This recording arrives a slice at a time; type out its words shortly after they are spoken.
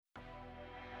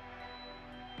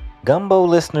Gumbo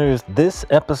listeners, this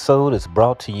episode is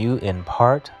brought to you in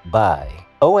part by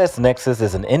OS Nexus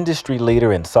is an industry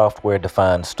leader in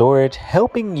software-defined storage,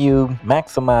 helping you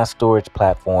maximize storage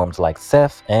platforms like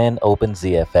Ceph and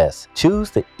OpenZFS.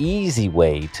 Choose the easy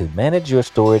way to manage your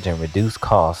storage and reduce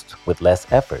costs with less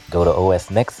effort. Go to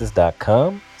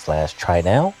osnexus.com/try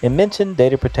now and mention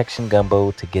Data Protection Gumbo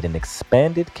to get an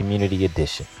expanded community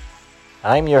edition.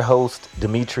 I'm your host,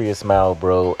 Demetrius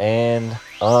Malbro, and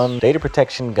on Data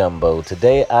Protection Gumbo,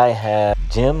 today I have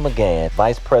Jim McGann,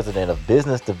 Vice President of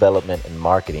Business Development and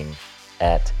Marketing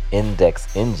at Index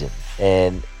Engine.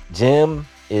 And Jim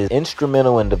is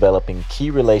instrumental in developing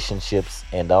key relationships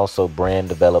and also brand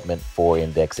development for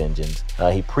Index Engines.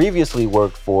 He previously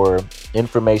worked for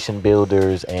Information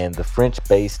Builders and the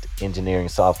French-based engineering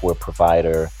software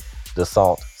provider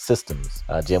Dassault Systems.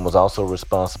 Jim was also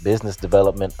responsible for business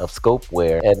development of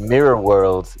Scopeware at Mirror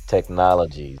Worlds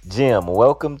Technologies. Jim,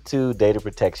 welcome to Data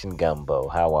Protection Gumbo.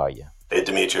 How are you? Hey,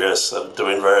 Demetrius. I'm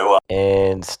doing very well.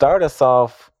 And start us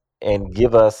off and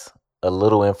give us a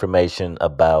little information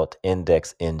about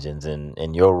Index Engines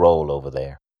and your role over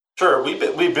there. Sure.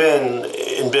 We've been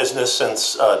in business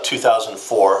since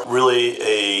 2004. Really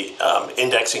a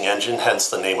indexing engine, hence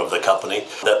the name of the company,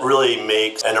 that really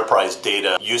makes enterprise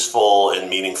data useful and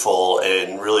meaningful,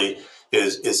 and really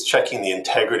is checking the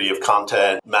integrity of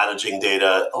content, managing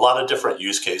data, a lot of different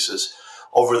use cases.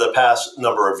 Over the past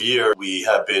number of years, we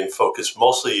have been focused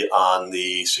mostly on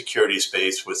the security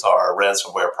space with our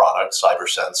ransomware product,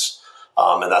 CyberSense,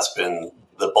 and that's been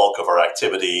the bulk of our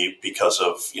activity because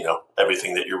of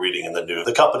everything that you're reading in the news.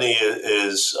 The company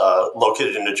is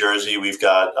located in New Jersey. We've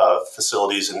got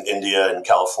facilities in India and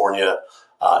California,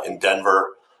 in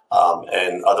Denver,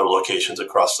 and other locations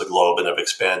across the globe, and have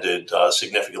expanded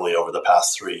significantly over the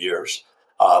past 3 years.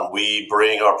 We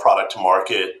bring our product to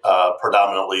market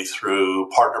predominantly through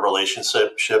partner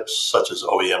relationships, such as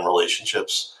OEM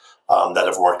relationships, that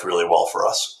have worked really well for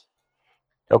us.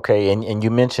 Okay, and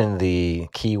you mentioned the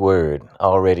keyword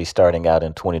already starting out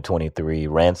in 2023,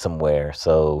 ransomware.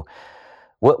 So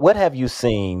what have you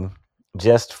seen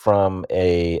just from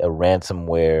a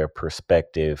ransomware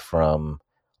perspective from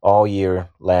all year,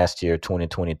 last year,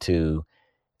 2022,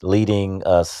 leading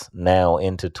us now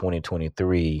into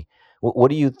 2023? What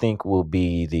do you think will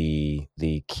be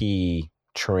the key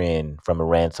trend from a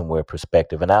ransomware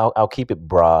perspective? And I'll keep it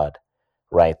broad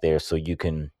right there so you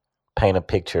can paint a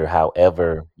picture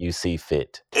however you see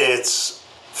fit. It's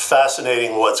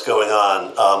fascinating what's going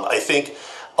on. I think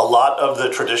a lot of the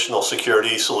traditional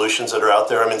security solutions that are out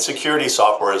there, security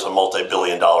software is a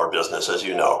multi-billion-dollar business, as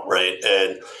you know, right?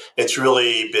 And it's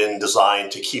really been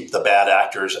designed to keep the bad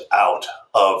actors out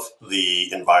of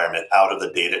the environment, out of the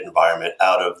data environment,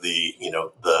 out of the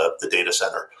data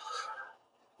center.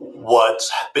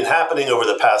 What's been happening over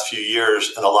the past few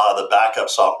years, and a lot of the backup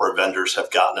software vendors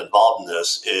have gotten involved in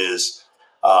this, is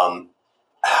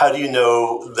how do you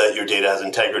know that your data has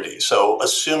integrity? So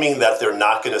assuming that they're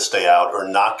not going to stay out, or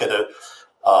not going to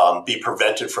be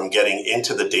prevented from getting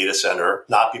into the data center,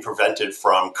 not be prevented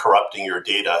from corrupting your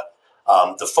data,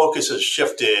 the focus has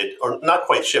shifted, or not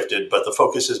quite shifted, but the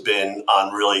focus has been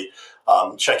on really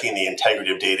checking the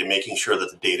integrity of data, making sure that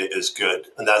the data is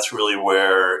good. And that's really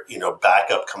where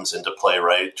backup comes into play,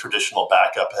 right? Traditional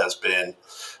backup has been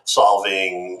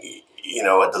solving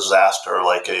a disaster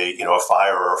like a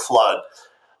fire or a flood.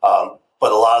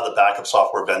 But a lot of the backup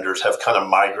software vendors have kind of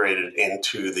migrated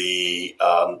into the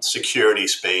security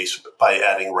space by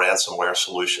adding ransomware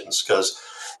solutions. Because,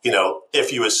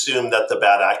 if you assume that the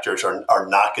bad actors are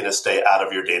not going to stay out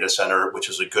of your data center, which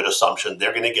is a good assumption,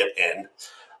 they're going to get in.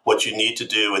 What you need to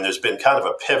do, and there's been kind of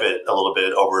a pivot a little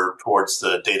bit over towards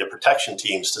the data protection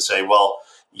teams to say, well,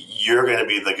 you're going to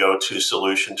be the go-to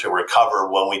solution to recover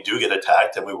when we do get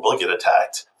attacked, and we will get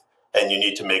attacked. And you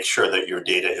need to make sure that your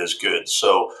data is good.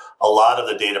 So a lot of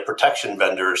the data protection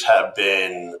vendors have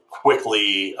been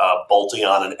quickly bolting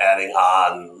on and adding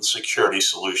on security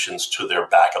solutions to their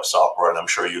backup software. And I'm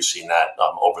sure you've seen that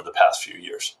over the past few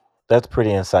years. That's pretty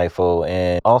insightful.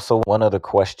 And also, one other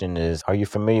question is, are you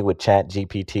familiar with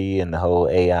ChatGPT and the whole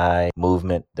AI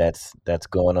movement that's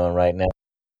going on right now?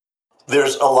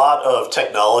 There's a lot of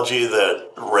technology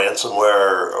that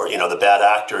ransomware, or the bad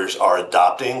actors, are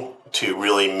adopting to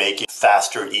really make it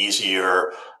faster,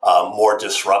 easier, more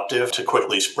disruptive to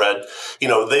quickly spread.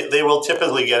 They will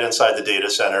typically get inside the data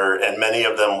center, and many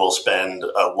of them will spend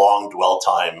a long dwell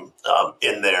time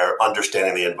in there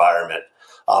understanding the environment,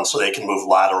 so they can move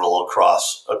lateral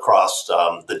across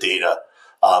the data.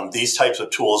 These types of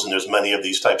tools, and there's many of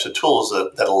these types of tools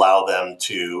that allow them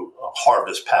to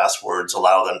harvest passwords,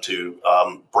 allow them to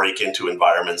break into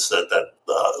environments that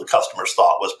the customers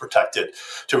thought was protected,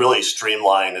 to really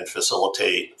streamline and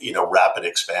facilitate rapid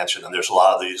expansion. And there's a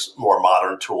lot of these more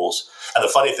modern tools. And the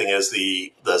funny thing is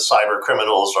the cyber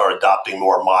criminals are adopting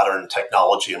more modern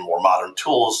technology and more modern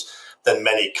tools than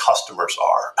many customers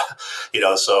are.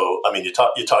 So I mean, you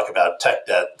talk about tech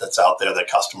debt that's out there, that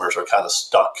customers are kind of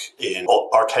stuck in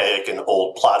archaic and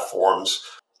old platforms.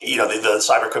 The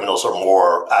cyber criminals are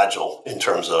more agile in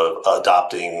terms of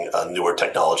adopting newer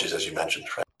technologies, as you mentioned.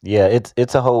 Right? Yeah,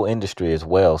 it's a whole industry as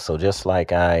well. So just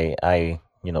like I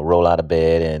roll out of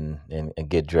bed and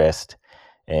get dressed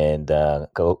and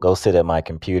go sit at my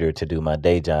computer to do my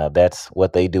day job. That's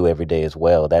what they do every day as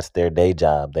well. That's their day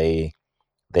job.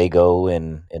 They go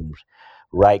and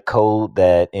write code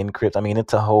that encrypts. I mean,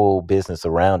 it's a whole business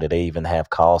around it. They even have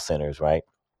call centers, right?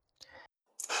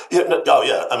 Yeah, oh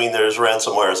yeah. I mean, there's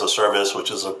ransomware as a service,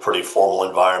 which is a pretty formal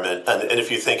environment. And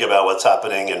if you think about what's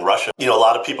happening in Russia, a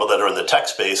lot of people that are in the tech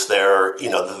space, their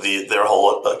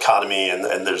whole economy, and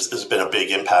there's been a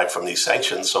big impact from these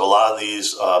sanctions. So a lot of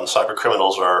these cyber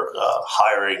criminals are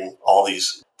hiring all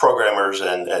these programmers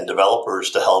and developers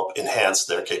to help enhance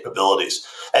their capabilities.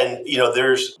 And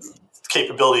there's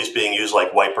capabilities being used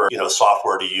like Wiper,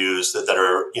 software to use that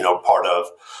are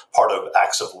part of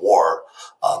acts of war,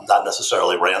 not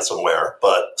necessarily ransomware,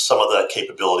 but some of that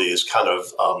capability is kind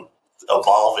of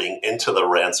evolving into the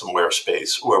ransomware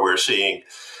space, where we're seeing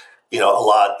a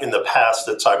lot in the past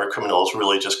that cyber criminals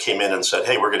really just came in and said,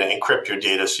 hey, we're going to encrypt your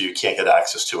data so you can't get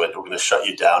access to it. We're going to shut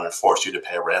you down and force you to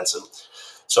pay a ransom.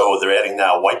 So they're adding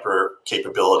now Wiper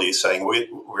capabilities, saying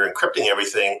we're encrypting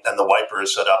everything, and the Wiper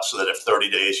is set up so that if 30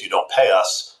 days you don't pay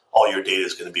us, all your data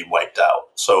is going to be wiped out.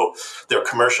 So they're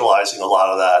commercializing a lot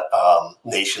of that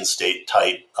nation state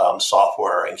type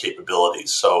software and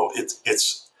capabilities. So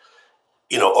it's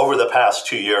over the past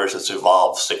 2 years, it's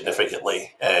evolved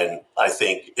significantly. And I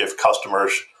think if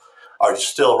customers are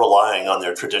still relying on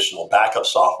their traditional backup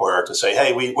software to say,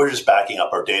 hey, we're just backing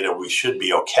up our data, we should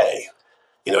be okay.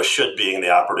 Should being the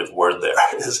operative word there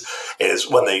is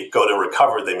when they go to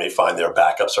recover, they may find their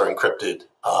backups are encrypted.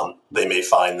 They may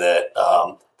find that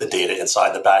the data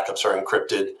inside the backups are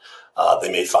encrypted.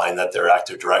 They may find that their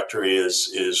Active Directory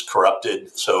is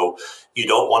corrupted. So you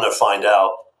don't want to find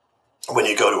out when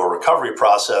you go to a recovery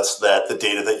process that the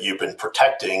data that you've been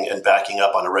protecting and backing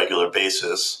up on a regular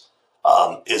basis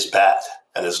is bad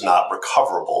and is not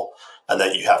recoverable, and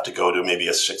that you have to go to maybe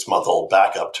a 6-month-old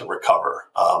backup to recover.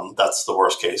 That's the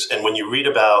worst case. And when you read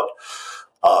about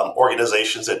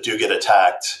organizations that do get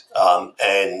attacked,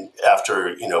 and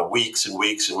after weeks and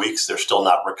weeks and weeks, they're still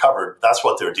not recovered, that's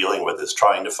what they're dealing with, is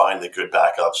trying to find the good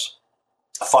backups,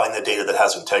 find the data that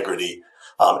has integrity,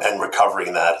 and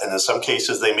recovering that. And in some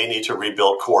cases, they may need to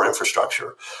rebuild core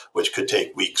infrastructure, which could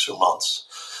take weeks or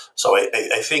months. So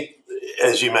I think,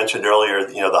 as you mentioned earlier,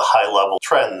 the high level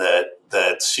trend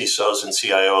that CISOs and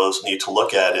CIOs need to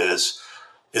look at is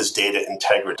data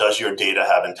integrity. Does your data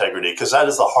have integrity? Because that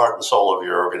is the heart and soul of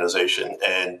your organization.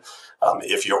 And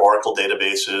if your Oracle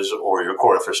databases or your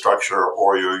core infrastructure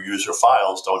or your user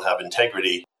files don't have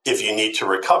integrity, if you need to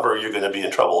recover, you're going to be in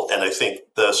trouble. And I think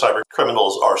the cyber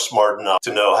criminals are smart enough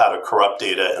to know how to corrupt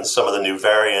data. And some of the new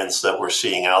variants that we're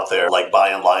seeing out there, like Buy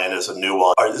and Lion is a new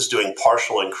one, is doing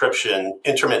partial encryption,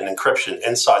 intermittent encryption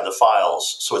inside the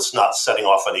files. So it's not setting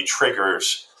off any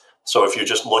triggers. So if you're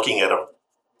just looking at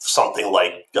something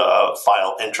like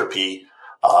file entropy,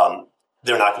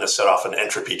 they're not going to set off an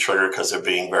entropy trigger because they're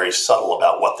being very subtle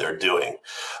about what they're doing.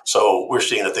 So we're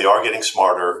seeing that they are getting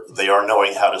smarter. They are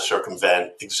knowing how to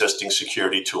circumvent existing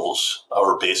security tools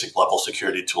or basic level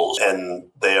security tools. And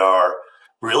they are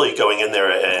really going in there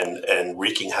and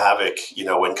wreaking havoc,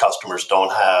 when customers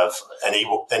don't have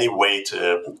any way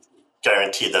to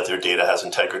guarantee that their data has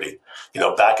integrity.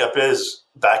 Backup is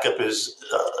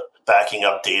backing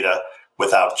up data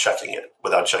without checking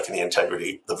the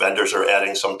integrity. The vendors are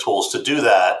adding some tools to do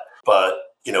that, but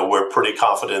we're pretty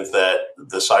confident that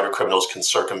the cyber criminals can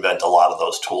circumvent a lot of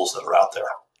those tools that are out there.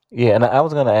 Yeah, and I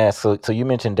was going to ask, so you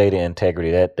mentioned data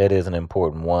integrity. That is an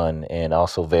important one, and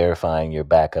also verifying your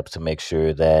backups to make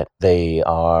sure that they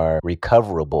are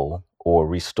recoverable or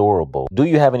restorable. Do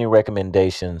you have any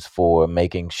recommendations for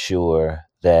making sure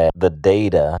that the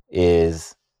data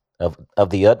is of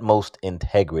the utmost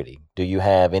integrity? Do you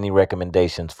have any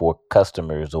recommendations for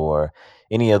customers or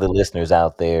any of the listeners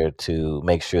out there to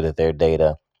make sure that their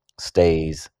data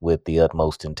stays with the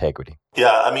utmost integrity?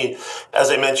 Yeah, I mean, as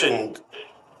I mentioned,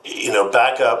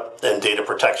 backup and data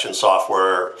protection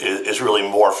software is really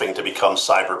morphing to become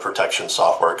cyber protection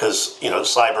software because,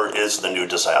 cyber is the new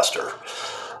disaster.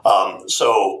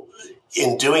 So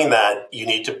in doing that, you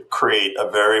need to create a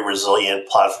very resilient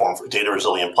platform, data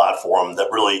resilient platform that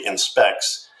really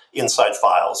inspects inside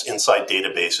files, inside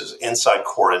databases, inside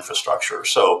core infrastructure.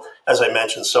 So as I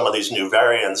mentioned, some of these new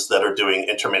variants that are doing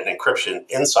intermittent encryption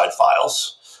inside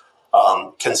files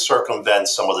can circumvent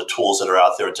some of the tools that are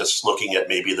out there just looking at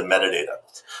maybe the metadata.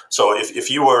 So if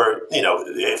you were,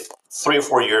 if 3 or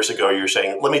 4 years ago, you're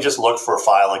saying, let me just look for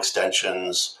file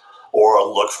extensions or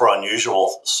look for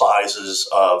unusual sizes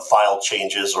of file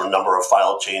changes or number of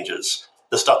file changes,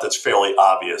 the stuff that's fairly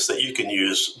obvious that you can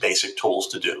use basic tools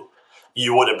to do,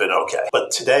 you would have been okay.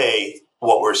 But today,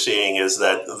 what we're seeing is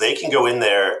that they can go in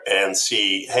there and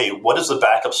see, hey, what is the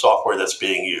backup software that's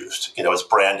being used? It's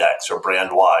brand X or brand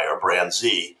Y or brand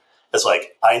Z. It's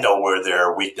like, I know where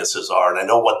their weaknesses are and I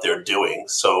know what they're doing.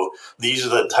 So these are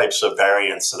the types of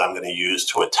variants that I'm going to use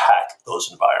to attack those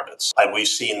environments. We've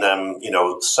seen them,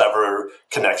 sever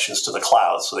connections to the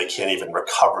cloud so they can't even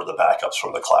recover the backups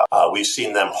from the cloud. We've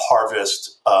seen them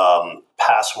harvest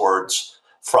passwords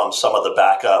from some of the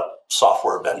backup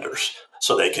software vendors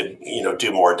so they could,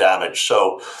 do more damage.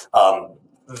 So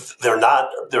they're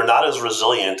not as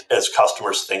resilient as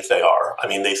customers think they are. I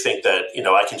mean, they think that,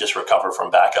 I can just recover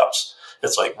from backups.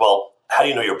 It's like, well, how do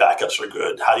you know your backups are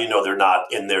good? How do you know they're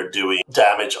not in there doing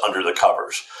damage under the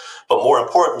covers? But more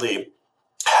importantly,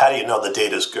 how do you know the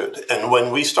data is good? And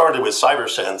when we started with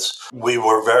CyberSense, we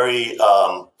were very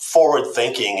forward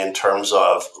thinking in terms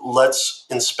of let's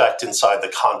inspect inside the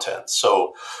content.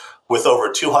 So with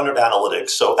over 200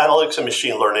 analytics. So analytics and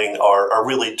machine learning are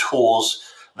really tools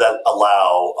that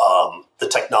allow the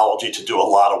technology to do a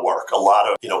lot of work, a lot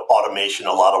of automation,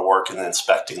 a lot of work in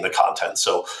inspecting the content.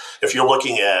 So if you're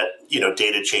looking at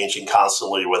data changing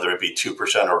constantly, whether it be 2%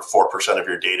 or 4% of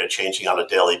your data changing on a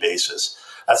daily basis,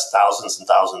 that's thousands and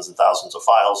thousands and thousands of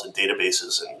files and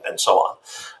databases and so on.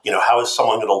 How is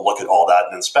someone going to look at all that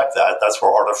and inspect that? That's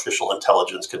where artificial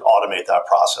intelligence can automate that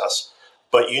process.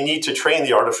 But you need to train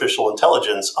the artificial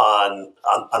intelligence on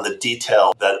the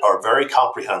detail that are very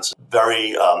comprehensive,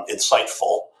 very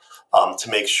insightful, to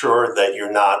make sure that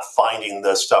you're not finding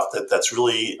the stuff that's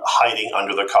really hiding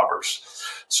under the covers.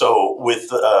 So with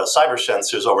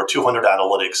CyberSense, there's over 200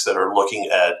 analytics that are looking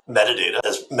at metadata,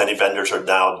 as many vendors are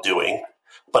now doing,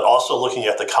 but also looking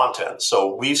at the content.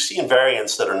 So we've seen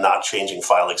variants that are not changing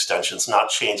file extensions, not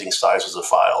changing sizes of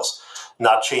files,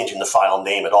 not changing the file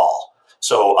name at all.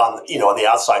 So on the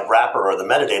outside wrapper or the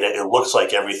metadata, it looks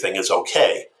like everything is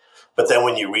okay. But then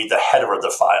when you read the header of the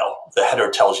file, the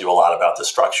header tells you a lot about the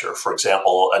structure. For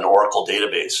example, an Oracle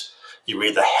database, you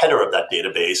read the header of that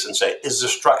database and say, is the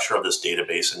structure of this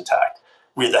database intact?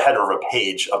 Read the header of a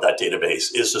page of that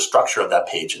database. Is the structure of that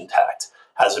page intact?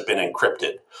 Has it been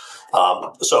encrypted?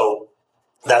 So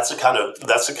that's the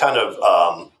kind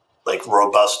of like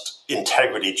robust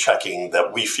integrity checking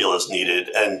that we feel is needed.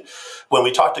 And when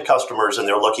we talk to customers and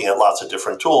they're looking at lots of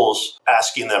different tools,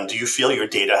 asking them, do you feel your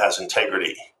data has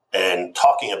integrity? And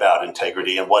talking about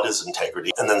integrity and what is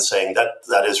integrity, and then saying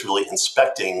that is really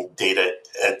inspecting data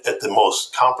at the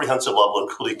most comprehensive level,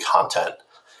 including content.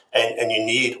 And you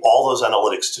need all those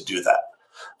analytics to do that.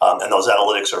 And those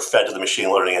analytics are fed to the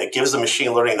machine learning, and it gives the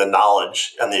machine learning the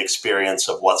knowledge and the experience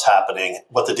of what's happening,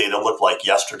 what the data looked like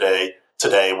yesterday,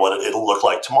 today, what it'll look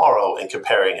like tomorrow, and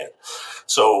comparing it.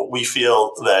 So we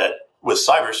feel that with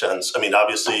CyberSense, I mean,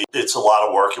 obviously it's a lot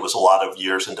of work. It was a lot of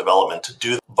years in development to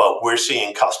do, but we're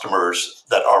seeing customers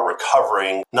that are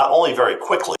recovering not only very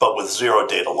quickly, but with zero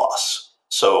data loss.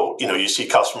 So, you see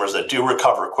customers that do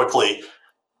recover quickly,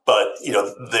 but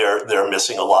they're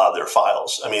missing a lot of their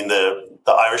files. I mean, the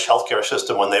Irish healthcare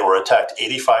system, when they were attacked,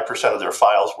 85% of their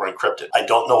files were encrypted. I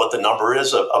don't know what the number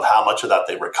is of how much of that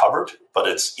they recovered, but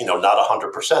it's not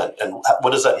 100%. And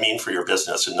what does that mean for your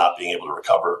business and not being able to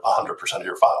recover 100% of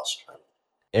your files?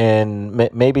 And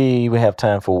maybe we have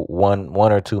time for one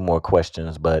or two more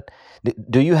questions, but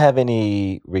do you have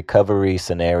any recovery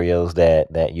scenarios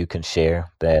that you can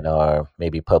share that are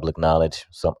maybe public knowledge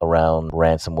around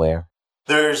ransomware?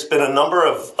 There's been a number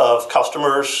of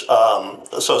customers.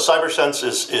 So CyberSense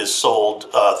is sold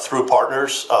through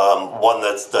partners. One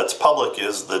that's public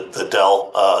is the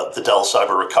Dell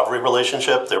Cyber Recovery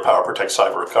relationship, their PowerProtect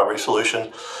Cyber Recovery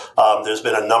solution. There's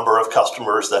been a number of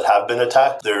customers that have been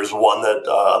attacked. There's one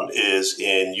that is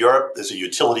in Europe. There's a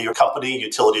utility company.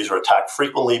 Utilities are attacked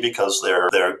frequently because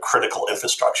they're critical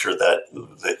infrastructure that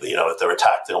if they're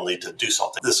attacked, they'll need to do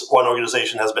something. This one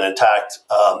organization has been attacked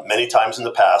many times in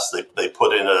the past. They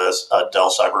put in a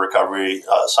Dell Cyber Recovery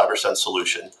CyberSense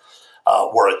solution.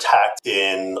 were attacked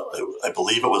in, I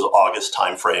believe it was August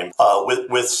timeframe.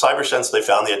 With CyberSense, they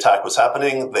found the attack was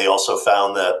happening. They also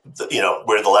found that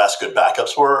where the last good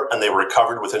backups were, and they were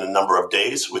recovered within a number of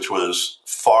days, which was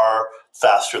far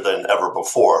faster than ever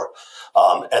before.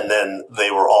 And then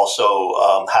they were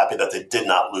also happy that they did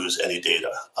not lose any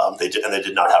data. They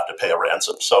did not have to pay a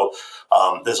ransom. So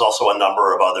there's also a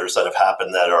number of others that have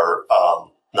happened that are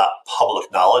not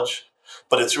public knowledge.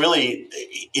 But it's really,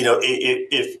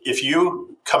 if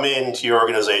you come into your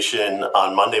organization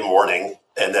on Monday morning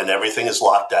and then everything is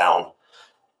locked down,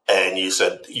 and you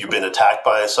said you've been attacked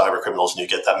by cyber criminals, and you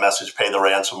get that message, pay the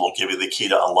ransom, we'll give you the key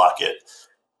to unlock it.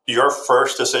 Your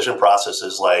first decision process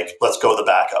is like, let's go to the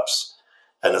backups.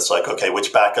 And it's like, okay,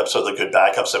 which backups are the good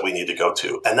backups that we need to go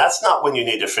to? And that's not when you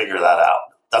need to figure that out.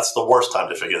 That's the worst time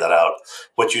to figure that out.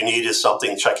 What you need is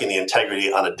something checking the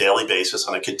integrity on a daily basis,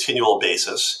 on a continual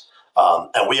basis.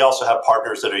 And we also have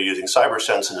partners that are using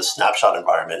CyberSense in a snapshot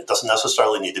environment. It doesn't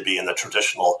necessarily need to be in the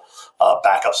traditional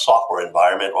backup software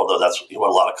environment, although that's what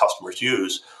a lot of customers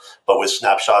use. But with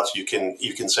snapshots, you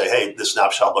can say, hey, this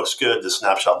snapshot looks good, this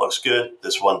snapshot looks good,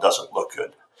 this one doesn't look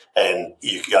good. And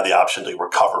you got the option to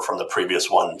recover from the previous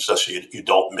one just so you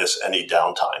don't miss any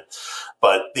downtime.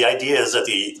 But the idea is that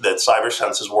that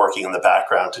CyberSense is working in the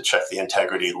background to check the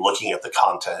integrity, looking at the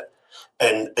content.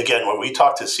 And again, when we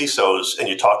talk to CISOs and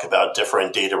you talk about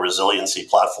different data resiliency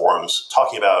platforms,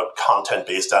 talking about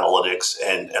content-based analytics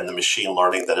and the machine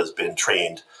learning that has been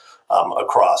trained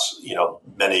across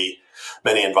many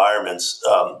environments,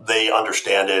 they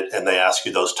understand it and they ask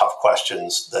you those tough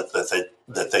questions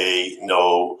that they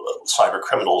know cyber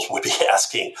criminals would be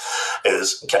asking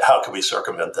is, how can we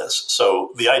circumvent this? So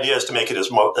the idea is to make it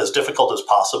as difficult as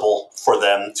possible for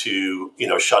them to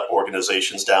shut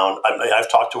organizations down. I've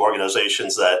talked to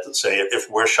organizations that say if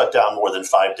we're shut down more than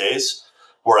 5 days,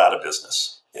 we're out of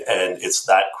business. And it's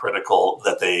that critical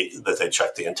that they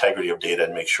check the integrity of data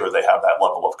and make sure they have that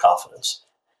level of confidence.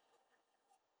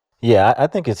 Yeah, I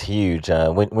think it's huge.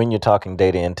 When you're talking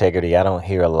data integrity, I don't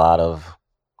hear a lot of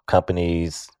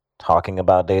companies talking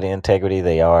about data integrity.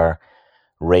 They are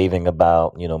raving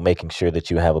about, making sure that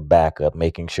you have a backup,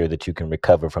 making sure that you can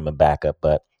recover from a backup,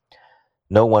 but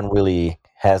no one really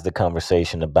has the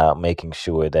conversation about making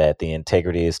sure that the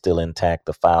integrity is still intact,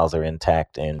 the files are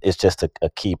intact, and it's just a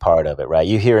key part of it, right?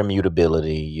 You hear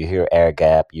immutability, you hear air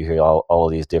gap, you hear all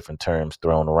these different terms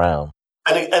thrown around.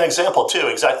 An example, too,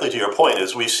 exactly to your point,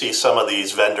 is we see some of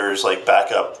these vendors like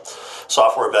backup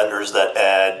software vendors that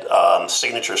add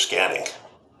signature scanning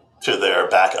to their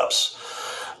backups.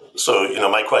 So,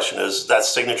 my question is, that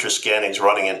signature scanning is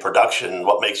running in production.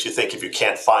 What makes you think if you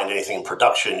can't find anything in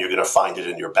production, you're going to find it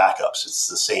in your backups? It's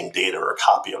the same data or a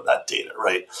copy of that data,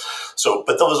 right? So,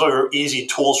 but those are easy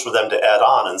tools for them to add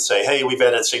on and say, hey, we've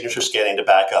added signature scanning to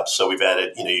backups. So we've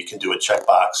added, you can do a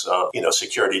checkbox,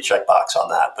 security checkbox on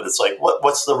that. But it's like,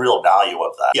 what's the real value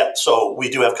of that? Yeah, so we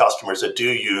do have customers that do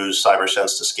use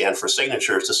CyberSense to scan for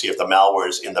signatures to see if the malware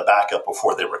is in the backup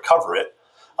before they recover it.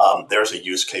 There's a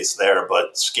use case there,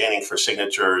 but scanning for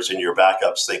signatures in your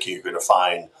backups, thinking you're going to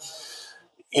find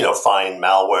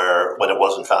malware when it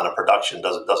wasn't found in production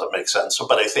doesn't make sense. So,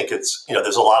 but I think it's,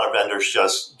 there's a lot of vendors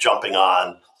just jumping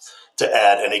on to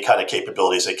add any kind of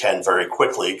capabilities they can very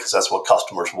quickly because that's what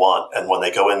customers want. And when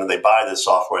they go in and they buy this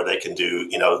software, they can do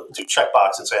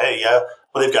checkbox and say, hey, yeah,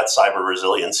 well, they've got cyber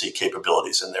resiliency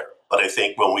capabilities in there. But I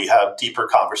think when we have deeper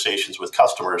conversations with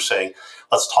customers saying,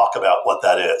 let's talk about what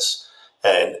that is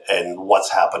and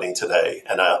what's happening today.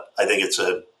 And I think it's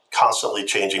a constantly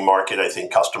changing market. I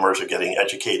think customers are getting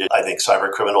educated. I think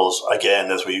cyber criminals, again,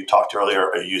 as we talked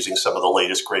earlier, are using some of the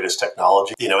latest, greatest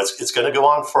technology. It's going to go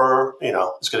on for,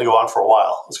 it's going to go on for a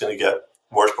while. It's going to get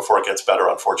worse before it gets better,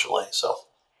 unfortunately. So.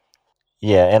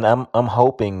 Yeah, and I'm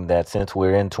hoping that since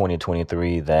we're in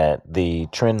 2023, that the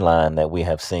trend line that we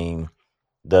have seen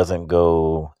doesn't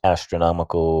go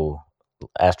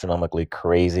astronomically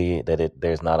crazy, that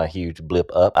there's not a huge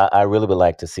blip up. I really would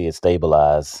like to see it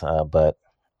stabilize, but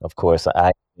of course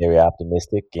I'm very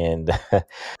optimistic and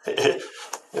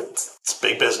It's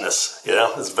big business,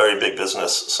 it's very big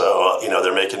business. So,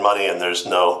 they're making money and there's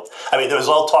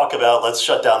all talk about let's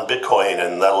shut down Bitcoin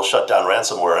and that'll shut down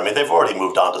ransomware. I mean, they've already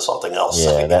moved on to something else.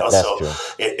 yeah, that's so true.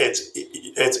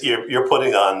 it's you're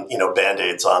putting on,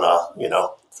 Band-Aids on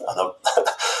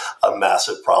a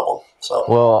massive problem. So,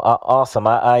 Well, awesome.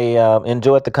 I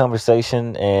enjoyed the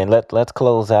conversation, and let's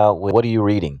close out with, what are you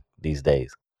reading these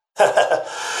days?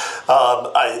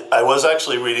 I was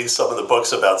actually reading some of the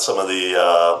books about some of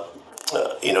the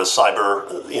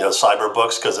cyber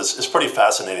books, because it's pretty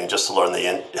fascinating just to learn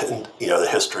the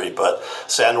history. But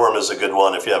Sandworm is a good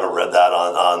one if you haven't read that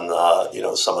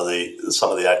on some of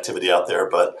the activity out there.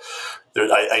 But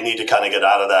I need to kind of get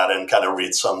out of that and kind of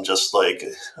read some just like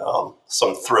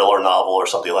some thriller novel or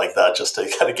something like that, just to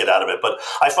kind of get out of it. But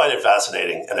I find it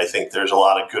fascinating, and I think there's a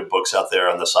lot of good books out there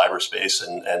on the cyberspace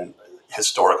and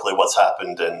historically what's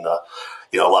happened, and a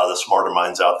lot of the smarter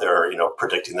minds out there are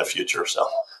predicting the future. So.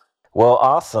 Well,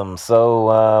 awesome.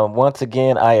 So once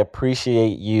again, I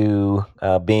appreciate you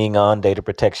being on Data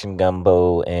Protection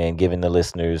Gumbo and giving the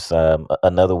listeners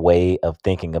another way of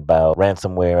thinking about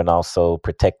ransomware and also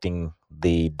protecting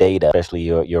the data, especially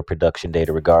your production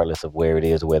data, regardless of where it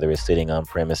is, whether it's sitting on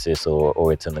premises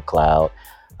or it's in the cloud,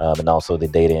 and also the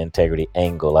data integrity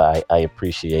angle. I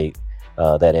appreciate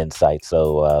that insight.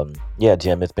 So yeah,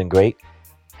 Jim, it's been great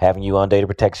having you on Data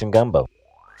Protection Gumbo.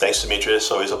 Thanks, Demetrius.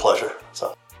 It's always a pleasure.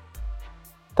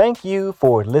 Thank you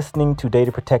for listening to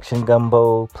Data Protection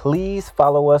Gumbo. Please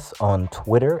follow us on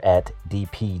Twitter at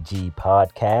DPG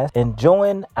Podcast and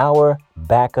join our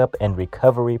Backup and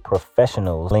Recovery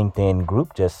Professionals LinkedIn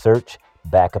group. Just search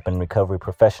Backup and Recovery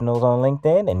Professionals on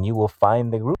LinkedIn and you will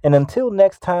find the group. And until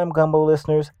next time, Gumbo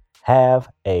listeners, have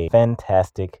a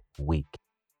fantastic week.